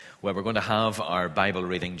Well, we're going to have our Bible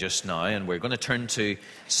reading just now, and we're going to turn to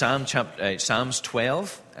Psalms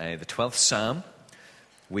 12, the 12th Psalm.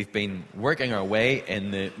 We've been working our way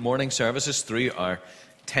in the morning services through our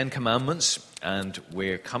 10 Commandments, and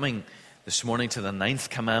we're coming this morning to the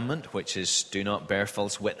 9th commandment, which is, do not bear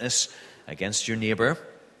false witness against your neighbour.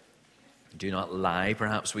 Do not lie,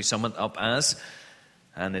 perhaps we sum it up as.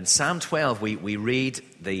 And in Psalm 12, we read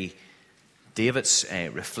David's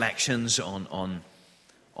reflections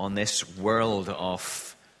on this world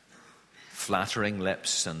of flattering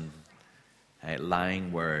lips and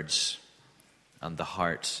lying words, and the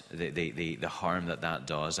heart, the harm that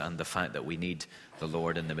does, and the fact that we need the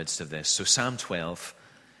Lord in the midst of this. So Psalm 12,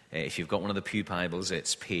 if you've got one of the Pew Bibles,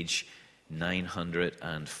 it's page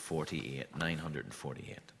 948.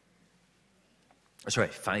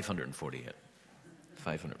 548.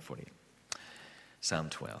 548. Psalm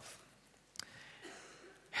 12.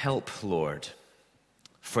 Help, Lord,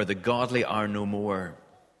 for the godly are no more.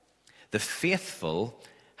 The faithful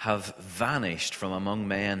have vanished from among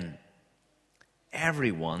men.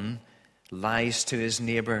 Everyone lies to his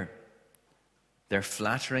neighbor. Their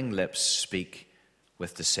flattering lips speak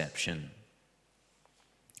with deception.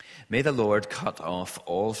 May the Lord cut off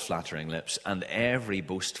all flattering lips and every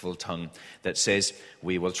boastful tongue that says,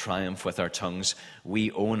 we will triumph with our tongues.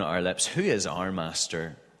 We own our lips. Who is our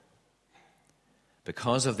master?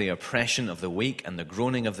 Because of the oppression of the weak and the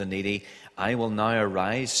groaning of the needy, I will now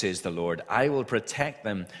arise, says the Lord. I will protect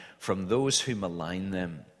them from those who malign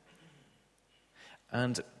them.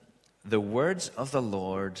 And the words of the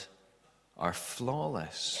Lord are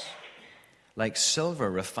flawless, like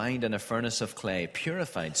silver refined in a furnace of clay,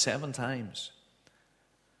 purified 7 times.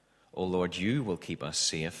 O Lord, you will keep us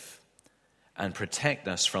safe and protect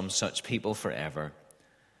us from such people forever.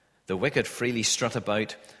 The wicked freely strut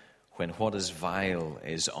about when what is vile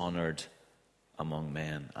is honored among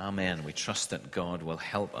men. Amen. We trust that God will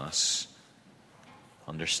help us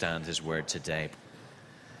understand his word today.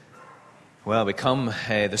 Well, we come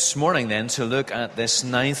this morning then to look at this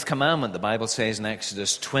 9th commandment. The Bible says in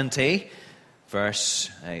Exodus 20, verse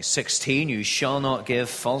 16, you shall not give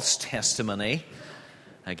false testimony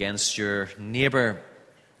against your neighbor.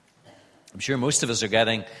 I'm sure most of us are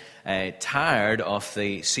getting tired of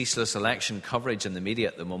the ceaseless election coverage in the media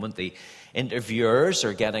at the moment. The interviewers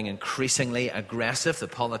are getting increasingly aggressive, the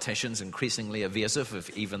politicians increasingly evasive,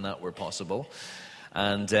 if even that were possible.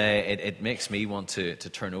 And it makes me want to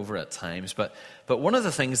turn over at times. But one of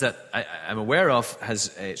the things that I'm aware of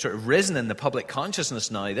has sort of risen in the public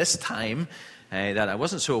consciousness now, this time, that I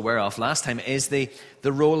wasn't so aware of last time, is the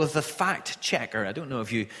role of the fact checker. I don't know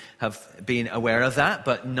if you have been aware of that,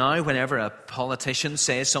 but now whenever a politician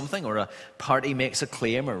says something or a party makes a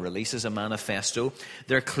claim or releases a manifesto,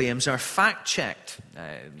 their claims are fact checked.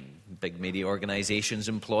 Big media organizations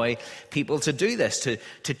employ people to do this,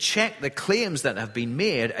 to check the claims that have been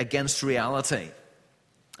made against reality.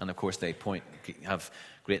 And of course they have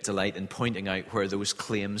great delight in pointing out where those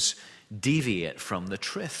claims deviate from the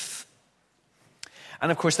truth.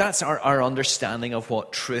 And of course, that's our understanding of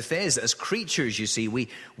what truth is. As creatures, you see,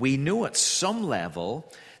 we know at some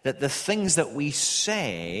level that the things that we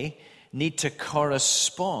say need to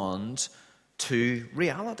correspond to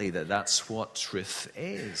reality, that's what truth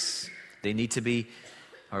is.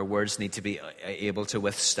 Our words need to be able to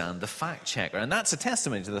withstand the fact checker. And that's a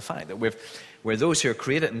testimony to the fact that we're those who are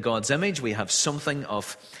created in God's image. We have something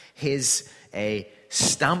of his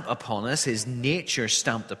stamp upon us, his nature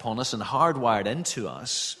stamped upon us and hardwired into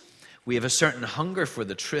us. We have a certain hunger for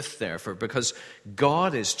the truth, therefore, because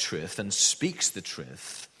God is truth and speaks the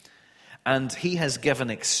truth. And he has given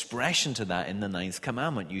expression to that in the 9th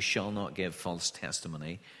commandment. You shall not give false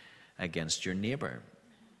testimony against your neighbor.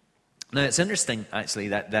 Now, it's interesting, actually,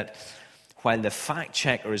 that while the fact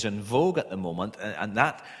checker is in vogue at the moment, and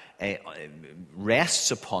that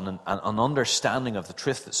rests upon an understanding of the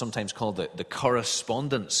truth that's sometimes called the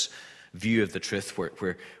correspondence view of the truth, where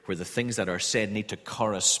the things that are said need to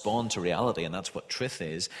correspond to reality, and that's what truth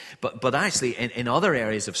is. But actually, in other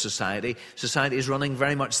areas of society is running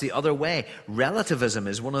very much the other way. Relativism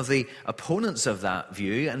is one of the opponents of that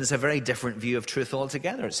view, and it's a very different view of truth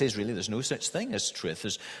altogether. It says, really, there's no such thing as truth.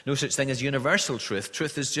 There's no such thing as universal truth.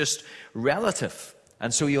 Truth is just relative.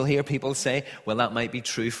 And so you'll hear people say, well, that might be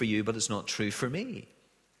true for you, but it's not true for me.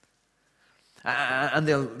 And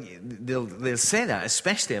they'll say that,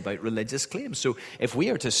 especially about religious claims. So if we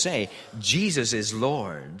are to say Jesus is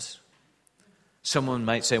Lord, someone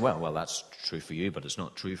might say, well, that's true for you, but it's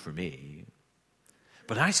not true for me.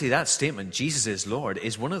 But actually that statement, Jesus is Lord,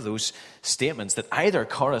 is one of those statements that either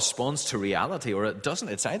corresponds to reality or it doesn't.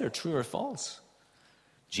 It's either true or false.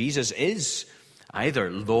 Jesus is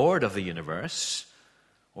either Lord of the universe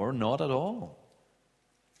or not at all.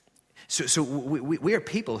 So we are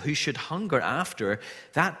people who should hunger after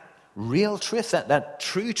that real truth, that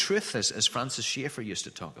true truth, as Francis Schaeffer used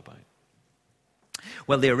to talk about.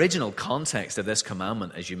 Well, the original context of this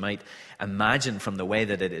commandment, as you might imagine from the way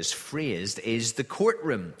that it is phrased, is the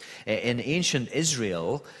courtroom. In ancient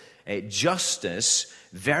Israel, justice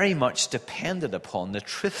very much depended upon the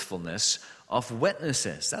truthfulness of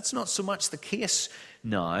witnesses. That's not so much the case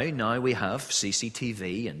now. Now we have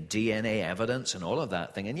CCTV and DNA evidence and all of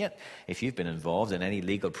that thing. And yet, if you've been involved in any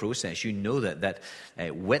legal process, you know that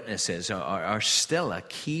witnesses are still a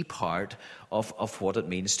key part of what it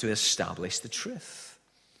means to establish the truth.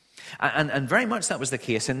 And very much that was the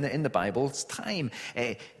case in the Bible's time.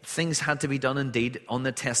 Things had to be done indeed on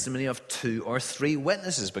the testimony of 2 or 3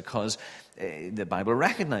 witnesses, because the Bible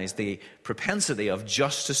recognized the propensity of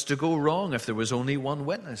justice to go wrong if there was only one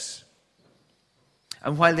witness.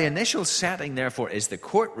 And while the initial setting, therefore, is the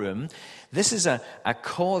courtroom, this is a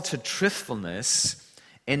call to truthfulness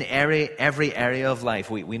in every area of life.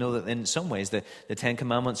 We know that in some ways the Ten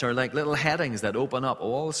Commandments are like little headings that open up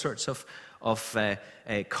all sorts of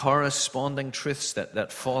corresponding truths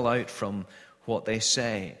that fall out from what they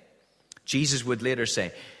say. Jesus would later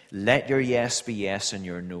say, "Let your yes be yes and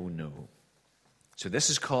your no, no." So this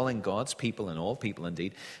is calling God's people, and all people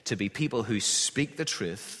indeed, to be people who speak the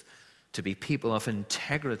truth, to be people of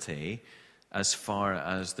integrity as far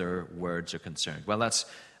as their words are concerned. Well, that's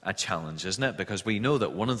a challenge, isn't it? Because we know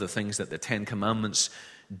that one of the things that the Ten Commandments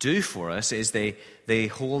do for us is they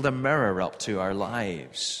hold a mirror up to our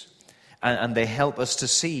lives. And they help us to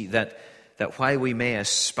see that while we may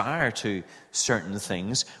aspire to certain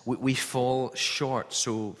things, we fall short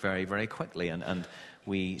so very, very quickly. And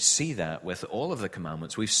we see that with all of the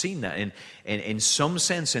commandments. We've seen that in some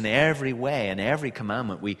sense, in every way, in every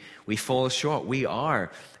commandment, we fall short. We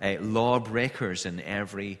are lawbreakers in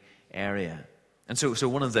every area. And so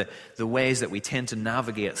one of the ways that we tend to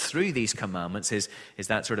navigate through these commandments is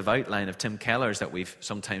that sort of outline of Tim Keller's that we've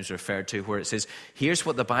sometimes referred to, where it says, here's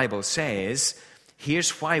what the Bible says,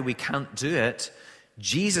 here's why we can't do it,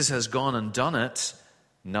 Jesus has gone and done it,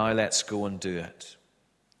 now let's go and do it.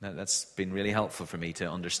 Now, that's been really helpful for me to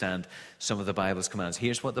understand some of the Bible's commands.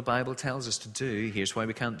 Here's what the Bible tells us to do, here's why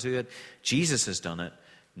we can't do it, Jesus has done it,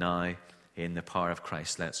 now in the power of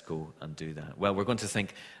Christ, let's go and do that. Well, we're going to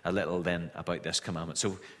think a little then about this commandment.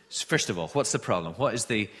 So first of all, what's the problem? What is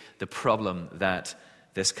the problem that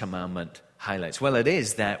this commandment highlights? Well, it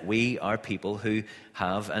is that we are people who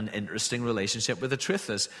have an interesting relationship with the truth,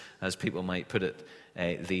 as people might put it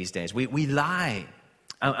these days. We lie,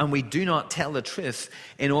 and we do not tell the truth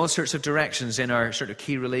in all sorts of directions in our sort of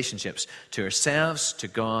key relationships, to ourselves, to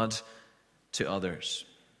God, to others.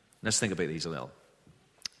 Let's think about these a little.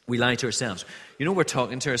 We lie to ourselves. You know, we're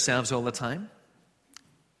talking to ourselves all the time.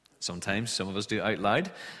 Sometimes, some of us do it out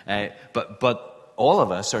loud. But all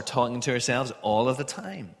of us are talking to ourselves all of the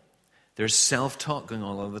time. There's self-talk going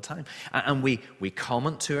on all the time. And we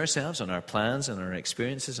comment to ourselves on our plans and our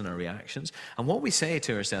experiences and our reactions. And what we say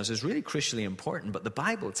to ourselves is really crucially important. But the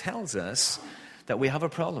Bible tells us that we have a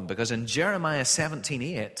problem. Because in Jeremiah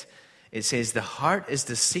 17:8, it says, the heart is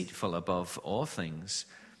deceitful above all things,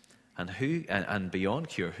 and beyond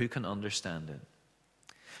cure, who can understand it?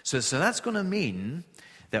 So that's going to mean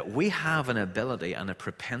that we have an ability and a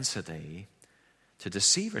propensity to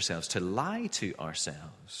deceive ourselves, to lie to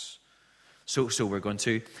ourselves. So we're going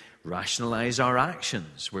to rationalize our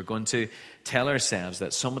actions. We're going to tell ourselves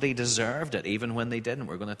that somebody deserved it even when they didn't.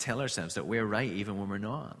 We're going to tell ourselves that we're right even when we're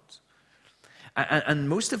not. And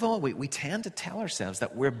most of all, we tend to tell ourselves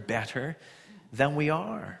that we're better than we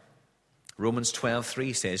are. Romans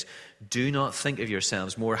 12:3 says, do not think of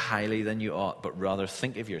yourselves more highly than you ought, but rather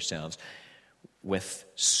think of yourselves with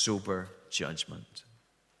sober judgment.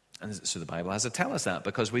 And so the Bible has to tell us that,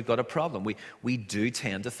 because we've got a problem. We do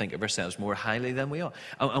tend to think of ourselves more highly than we ought.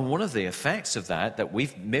 And one of the effects of that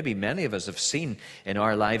maybe many of us have seen in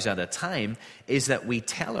our lives at a time, is that we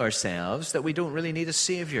tell ourselves that we don't really need a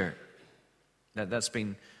Savior. That's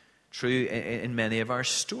been true in many of our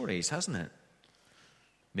stories, hasn't it?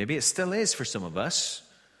 Maybe it still is for some of us.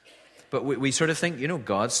 But we sort of think,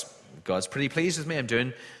 God's pretty pleased with me. I'm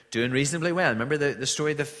doing reasonably well. Remember the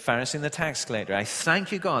story of the Pharisee and the tax collector. I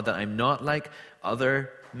thank you, God, that I'm not like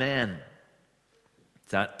other men.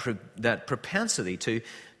 That propensity to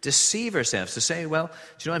deceive ourselves, to say, well,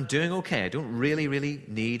 I'm doing okay. I don't really, really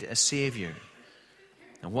need a Savior.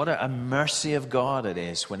 And what a mercy of God it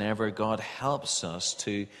is whenever God helps us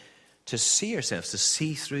to to see ourselves, to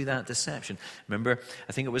see through that deception. Remember,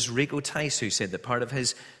 I think it was Rico Tice who said that part of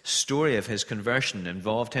his story of his conversion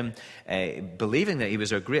involved him believing that he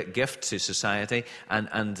was a great gift to society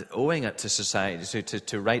and owing it to society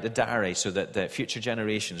to write a diary so that the future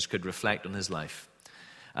generations could reflect on his life.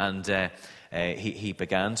 And he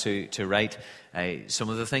began to write some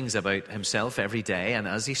of the things about himself every day, and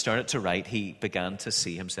as he started to write, he began to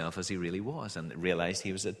see himself as he really was and realized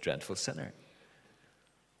he was a dreadful sinner.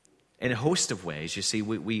 In a host of ways, you see,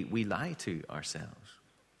 we lie to ourselves.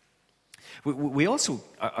 We also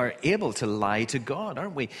are able to lie to God,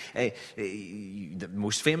 aren't we? The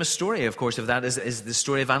most famous story, of course, of that is the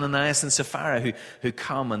story of Ananias and Sapphira who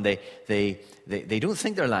come and they don't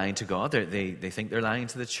think they're lying to God. They think they're lying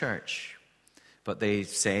to the church. But they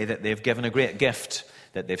say that they've given a great gift,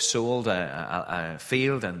 that they've sold a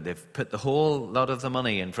field and they've put the whole lot of the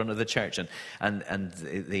money in front of the church. And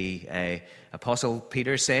the Apostle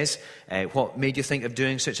Peter says, what made you think of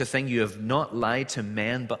doing such a thing? You have not lied to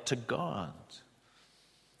men but to God.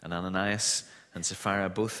 And Ananias and Sapphira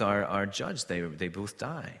both are judged. They both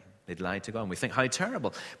die. They'd lied to God. And we think, how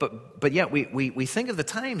terrible. But yet we think of the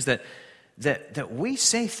times that we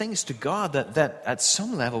say things to God that at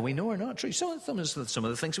some level we know are not true. Some of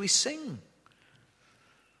the things we sing.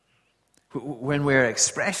 When we're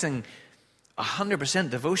expressing 100%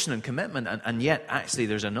 devotion and commitment, and yet actually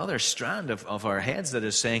there's another strand of our heads that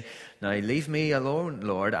is saying, now leave me alone,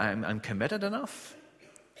 Lord, I'm committed enough.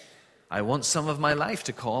 I want some of my life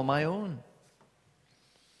to call my own.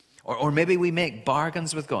 Or maybe we make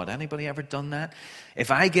bargains with God. Anybody ever done that?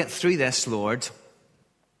 If I get through this, Lord,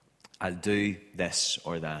 I'll do this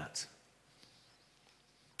or that.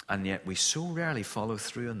 And yet we so rarely follow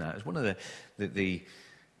through on that. It's one of the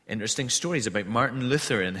interesting stories about Martin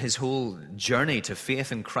Luther and his whole journey to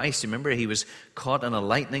faith in Christ. Remember, he was caught in a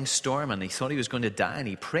lightning storm and he thought he was going to die, and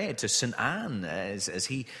he prayed to St. Anne as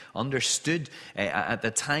he understood at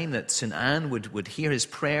the time that St. Anne would hear his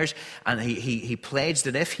prayers, and he pledged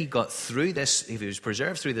that if he got through this, if he was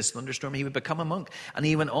preserved through this thunderstorm, he would become a monk. And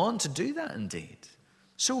he went on to do that indeed.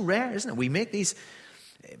 So rare, isn't it? We make these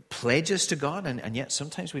pledges to God, and yet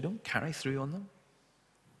sometimes we don't carry through on them.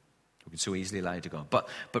 We can so easily lie to God. But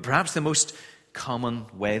perhaps the most common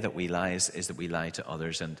way that we lie is that we lie to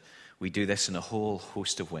others, and we do this in a whole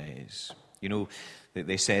host of ways. You know,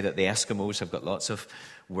 they say that the Eskimos have got lots of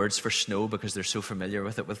words for snow because they're so familiar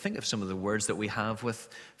with it. Well, think of some of the words that we have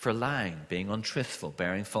for lying: being untruthful,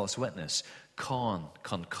 bearing false witness, con,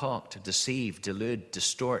 concoct, deceive, delude,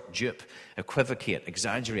 distort, dupe, equivocate,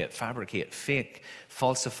 exaggerate, fabricate, fake,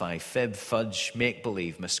 falsify, fib, fudge,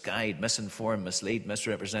 make-believe, misguide, misinform, mislead,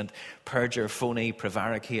 misrepresent, perjure, phony,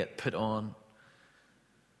 prevaricate, put on.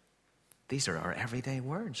 These are our everyday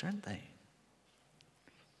words, aren't they?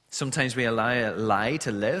 Sometimes we allow a lie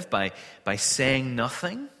to live by saying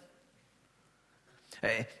nothing.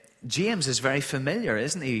 James is very familiar,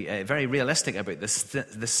 isn't he? Very realistic about the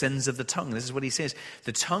sins of the tongue. This is what he says.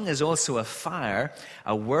 The tongue is also a fire,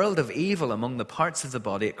 a world of evil among the parts of the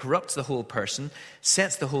body. It corrupts the whole person,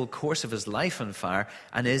 sets the whole course of his life on fire,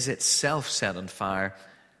 and is itself set on fire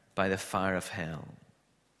by the fire of hell.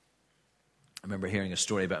 I remember hearing a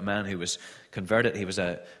story about a man who was converted. He was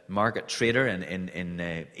a market trader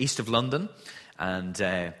in east of London, and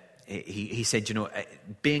he said, you know,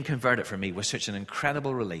 being converted for me was such an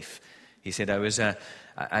incredible relief. He said, I was a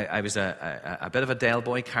bit of a Del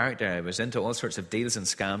Boy character. I was into all sorts of deals and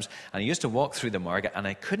scams, and I used to walk through the market, and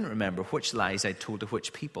I couldn't remember which lies I'd told to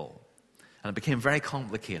which people, and it became very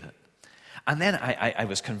complicated. And then I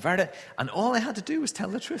was converted, and all I had to do was tell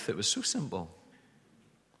the truth. It was so simple.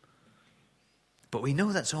 But we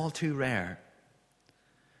know that's all too rare.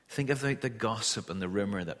 Think of the gossip and the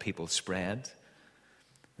rumor that people spread,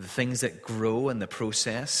 the things that grow in the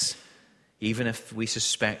process, even if we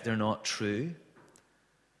suspect they're not true.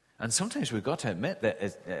 And sometimes we've got to admit that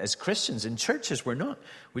as Christians in churches, we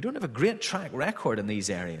don't have a great track record in these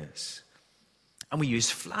areas. And we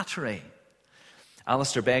use flattery.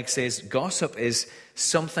 Alistair Begg says, gossip is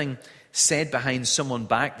something said behind someone's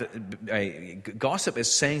back. Gossip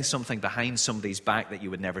is saying something behind somebody's back that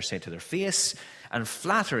you would never say to their face. And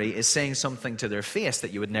flattery is saying something to their face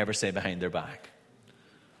that you would never say behind their back.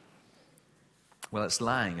 Well, it's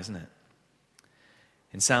lying, isn't it?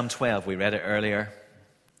 In Psalm 12, we read it earlier,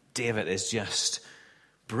 David is just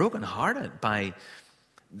brokenhearted by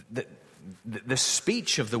the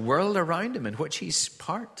speech of the world around him in which he's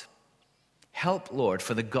part. Help, Lord,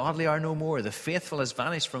 for the godly are no more. The faithful has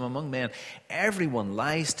vanished from among men. Everyone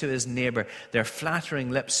lies to his neighbor. Their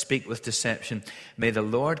flattering lips speak with deception. May the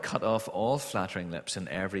Lord cut off all flattering lips and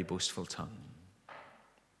every boastful tongue.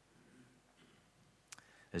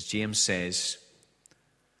 As James says,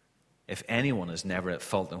 if anyone is never at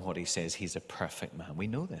fault in what he says, he's a perfect man. We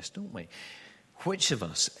know this, don't we? Which of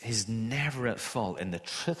us is never at fault in the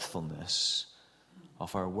truthfulness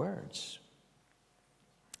of our words?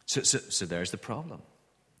 So there's the problem.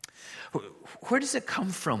 Where does it come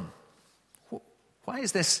from? Why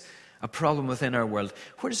is this a problem within our world?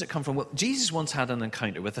 Where does it come from? Well, Jesus once had an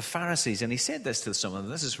encounter with the Pharisees, and he said this to some of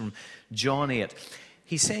them. This is from John 8.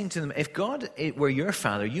 He's saying to them, if God were your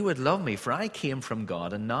father, you would love me, for I came from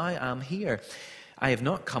God, and now I am here. I have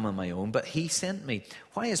not come on my own, but he sent me.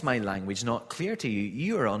 Why is my language not clear to you?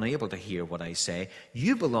 You are unable to hear what I say.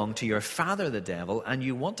 You belong to your father, the devil, and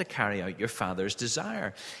you want to carry out your father's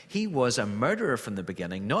desire. He was a murderer from the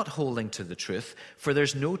beginning, not holding to the truth, for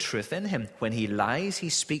there's no truth in him. When he lies, he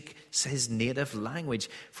speaks his native language,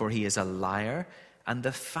 for he is a liar and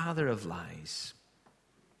the father of lies.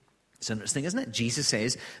 It's interesting, isn't it? Jesus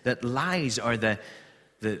says that lies are the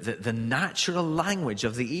natural language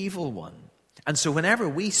of the evil one. And so whenever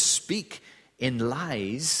we speak in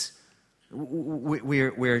lies,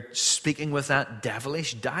 we're speaking with that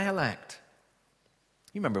devilish dialect.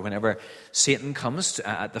 You remember whenever Satan comes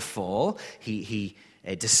at the fall, he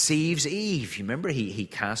deceives Eve. You remember he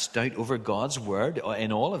cast doubt over God's word.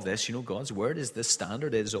 In all of this, God's word is the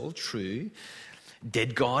standard. It is all true.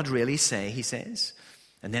 Did God really say, he says?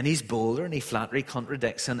 And then he's bolder and he flatly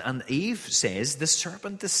contradicts. And Eve says, the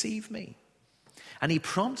serpent deceived me. And he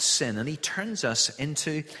prompts sin and he turns us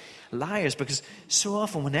into liars, because so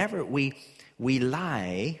often whenever we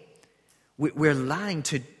lie, we're lying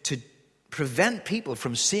to prevent people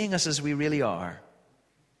from seeing us as we really are.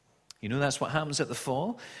 That's what happens at the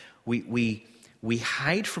fall. We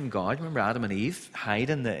hide from God. Remember Adam and Eve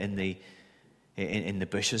hide in the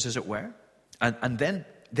bushes, as it were, and then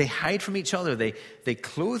they hide from each other. They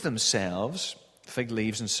clothe themselves, fig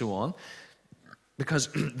leaves and so on, because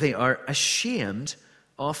they are ashamed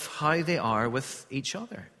of how they are with each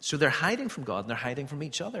other. So they're hiding from God and they're hiding from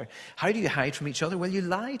each other. How do you hide from each other? Well, you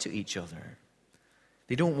lie to each other.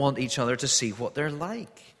 They don't want each other to see what they're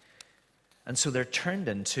like. And so they're turned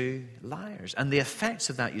into liars. And the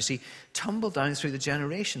effects of that, you see, tumble down through the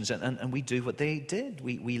generations. And we do what they did.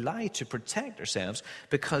 We lie to protect ourselves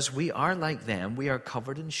because we are like them. We are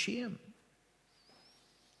covered in shame.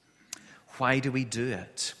 Why do we do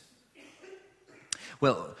it?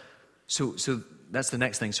 Well, so that's the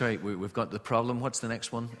next thing. Sorry, we've got the problem. What's the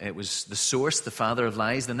next one? It was the source, the father of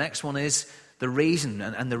lies. The next one is the reason.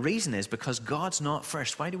 And the reason is because God's not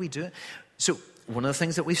first. Why do we do it? So one of the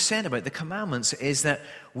things that we've said about the commandments is that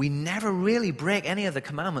we never really break any of the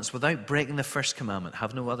commandments without breaking the first commandment.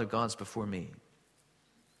 Have no other gods before me.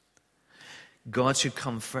 God should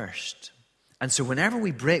come first. And so whenever we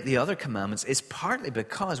break the other commandments, it's partly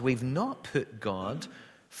because we've not put God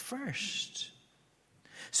first.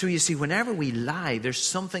 So you see, whenever we lie, there's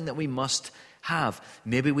something that we must have.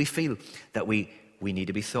 Maybe we feel that we need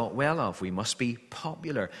to be thought well of. We must be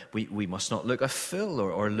popular. We must not look a fool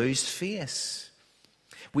or lose face.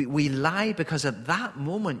 We lie because at that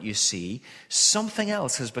moment, you see, something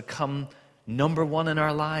else has become number one in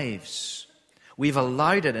our lives. We've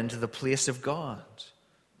allowed it into the place of God.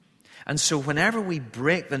 And so whenever we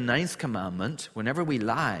break the 9th commandment, whenever we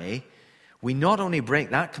lie, we not only break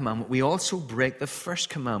that commandment, we also break the first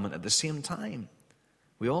commandment at the same time.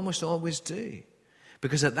 We almost always do.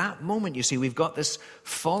 Because at that moment, you see, we've got this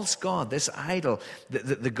false God, this idol,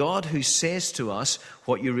 the God who says to us,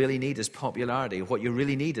 what you really need is popularity, what you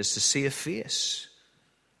really need is to see a face.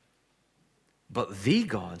 But the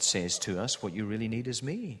God says to us, what you really need is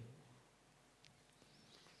me.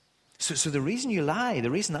 So the reason you lie, the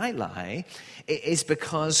reason I lie, is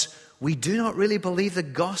because we do not really believe the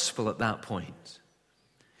gospel at that point.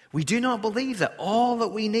 We do not believe that all that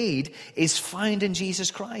we need is found in Jesus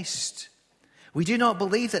Christ. We do not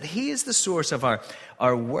believe that he is the source of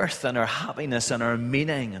our worth and our happiness and our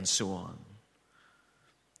meaning and so on.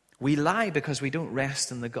 We lie because we don't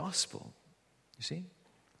rest in the gospel. You see?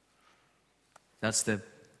 That's the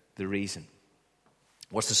reason.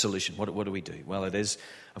 What's the solution? What do we do? Well, it is,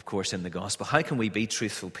 of course, in the gospel. How can we be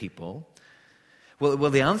truthful people?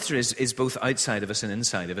 Well, the answer is both outside of us and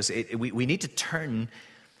inside of us. We need to turn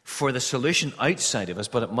for the solution outside of us,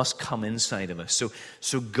 but it must come inside of us.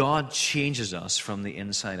 So God changes us from the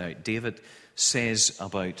inside out. David says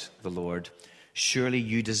about the Lord, surely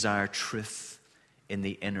you desire truth in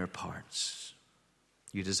the inner parts.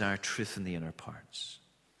 You desire truth in the inner parts.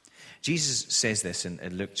 Jesus says this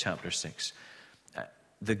in Luke chapter 6.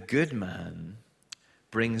 The good man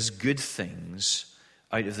brings good things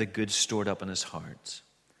out of the good stored up in his heart.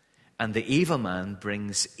 And the evil man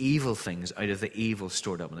brings evil things out of the evil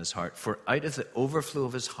stored up in his heart. For out of the overflow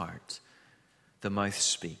of his heart, the mouth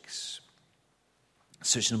speaks.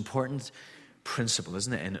 So it's an important principle,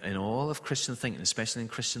 isn't it, in all of Christian thinking, especially in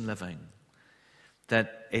Christian living,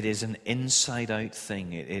 that it is an inside-out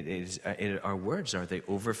thing. Our words are the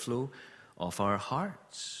overflow of our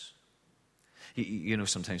hearts. You know,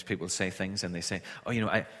 sometimes people say things and they say, oh, you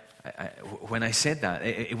know, when I said that,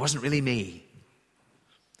 it wasn't really me.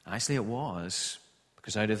 Actually, it was,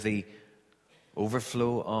 because out of the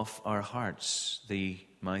overflow of our hearts, the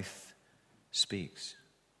mouth speaks.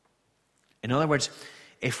 In other words,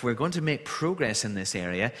 if we're going to make progress in this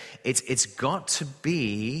area, it's got to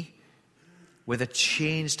be with a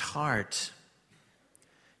changed heart.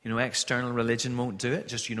 You know, external religion won't do it.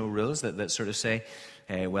 Just, you know, rules that sort of say,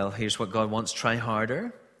 well, here's what God wants, try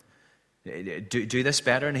harder. Do this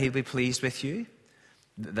better and he'll be pleased with you.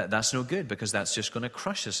 That's no good, because that's just going to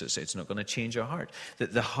crush us. It's not going to change our heart.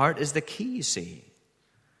 The heart is the key, you see.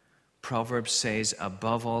 Proverbs says,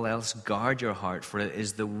 above all else, guard your heart, for it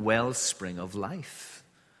is the wellspring of life.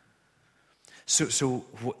 So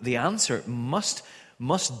the answer must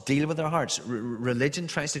deal with our hearts. Religion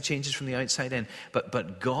tries to change us from the outside in,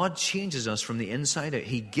 but God changes us from the inside out.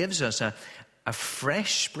 He gives us a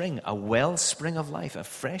fresh spring, a wellspring of life, a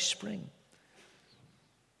fresh spring.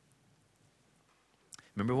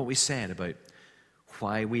 Remember what we said about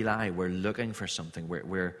why we lie. We're looking for something.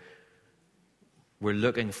 We're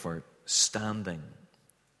looking for standing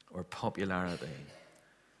or popularity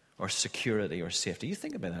or security or safety. You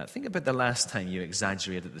think about that. Think about the last time you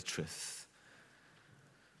exaggerated the truth.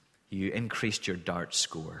 You increased your DART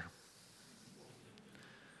score.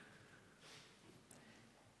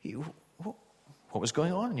 What was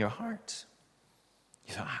going on in your heart?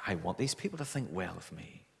 You thought, I want these people to think well of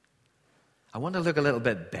me. I want to look a little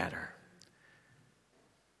bit better.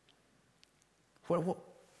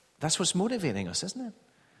 That's what's motivating us, isn't it?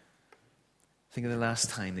 Think of the last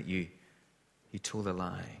time that you told a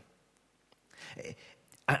lie.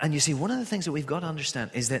 And you see, one of the things that we've got to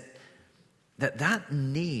understand is that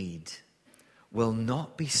need will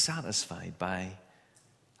not be satisfied by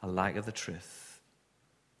a lack of the truth.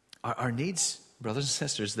 Our needs, brothers and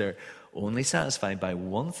sisters, they're only satisfied by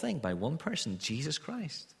one thing, by one person, Jesus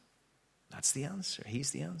Christ. That's the answer.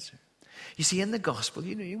 He's the answer. You see, in the gospel,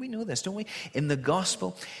 we know this, don't we? In the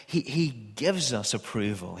gospel, he gives us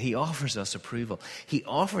approval. He offers us approval. He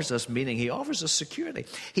offers us meaning. He offers us security.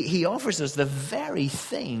 He offers us the very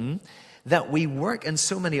thing that we work in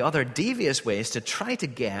so many other devious ways to try to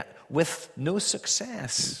get with no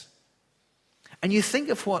success. And you think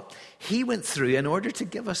of what he went through in order to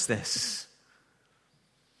give us this.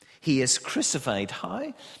 He is crucified.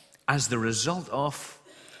 How? As the result of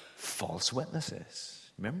false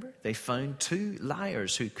witnesses. Remember? They found two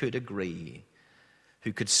liars who could agree,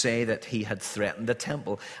 who could say that he had threatened the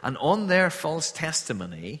temple. And on their false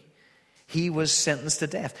testimony, he was sentenced to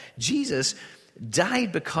death. Jesus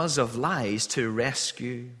died because of lies to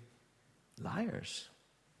rescue liars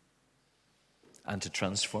and to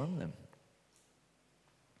transform them.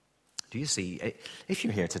 Do you see? If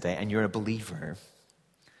you're here today and you're a believer,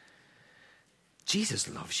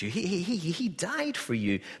 Jesus loves you. He died for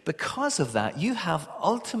you. Because of that, you have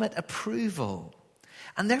ultimate approval.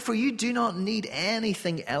 And therefore, you do not need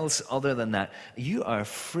anything else other than that. You are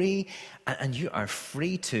free, and you are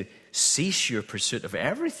free to cease your pursuit of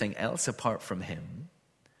everything else apart from him.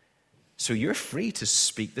 So you're free to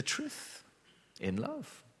speak the truth in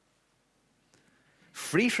love.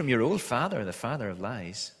 Free from your old father, the father of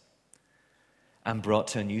lies, and brought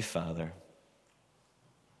to a new father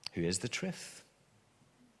who is the truth.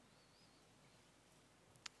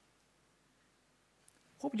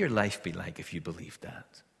 What would your life be like if you believed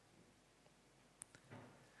that?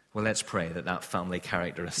 Well, let's pray that family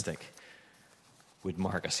characteristic would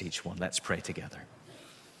mark us each one. Let's pray together.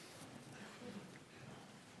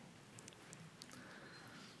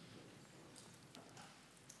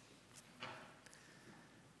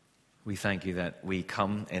 We thank you that we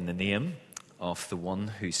come in the name of the one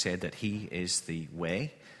who said that he is the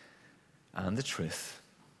way and the truth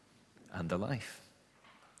and the life.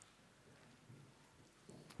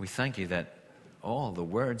 We thank you that all the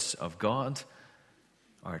words of God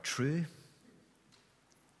are true.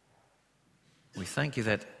 We thank you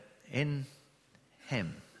that in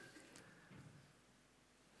him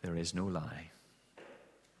there is no lie.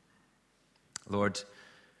 Lord,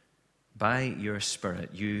 by your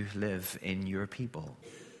Spirit, you live in your people.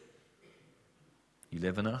 You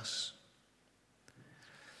live in us.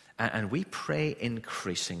 And we pray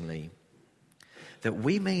increasingly that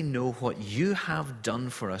we may know what you have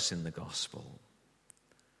done for us in the gospel.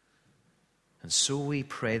 And so we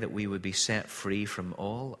pray that we would be set free from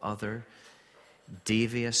all other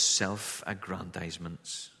devious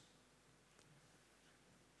self-aggrandizements,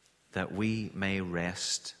 that we may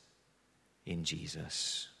rest in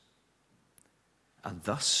Jesus and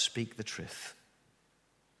thus speak the truth.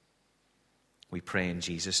 We pray in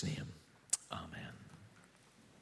Jesus' name.